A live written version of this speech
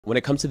When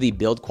it comes to the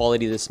build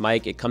quality of this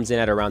mic, it comes in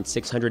at around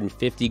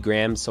 650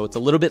 grams, so it's a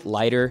little bit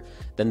lighter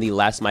than the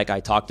last mic I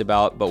talked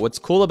about. But what's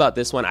cool about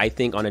this one, I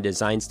think on a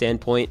design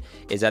standpoint,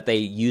 is that they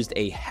used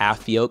a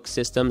half-yoke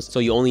system, so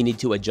you only need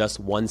to adjust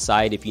one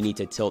side if you need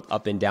to tilt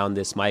up and down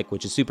this mic,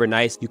 which is super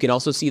nice. You can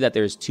also see that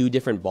there's two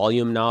different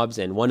volume knobs,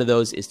 and one of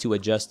those is to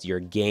adjust your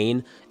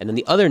gain, and then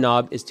the other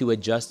knob is to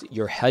adjust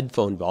your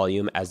headphone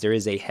volume, as there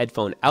is a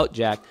headphone out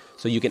jack,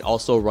 so you can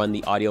also run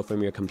the audio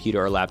from your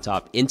computer or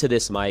laptop into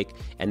this mic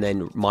and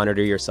then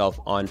monitor yourself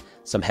on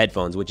some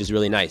headphones, which is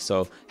really nice.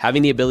 So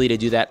having the ability to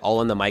do that all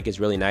on the mic is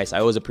really nice. I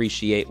always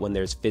appreciate when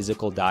there's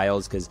physical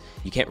dials because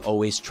you can't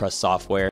always trust software.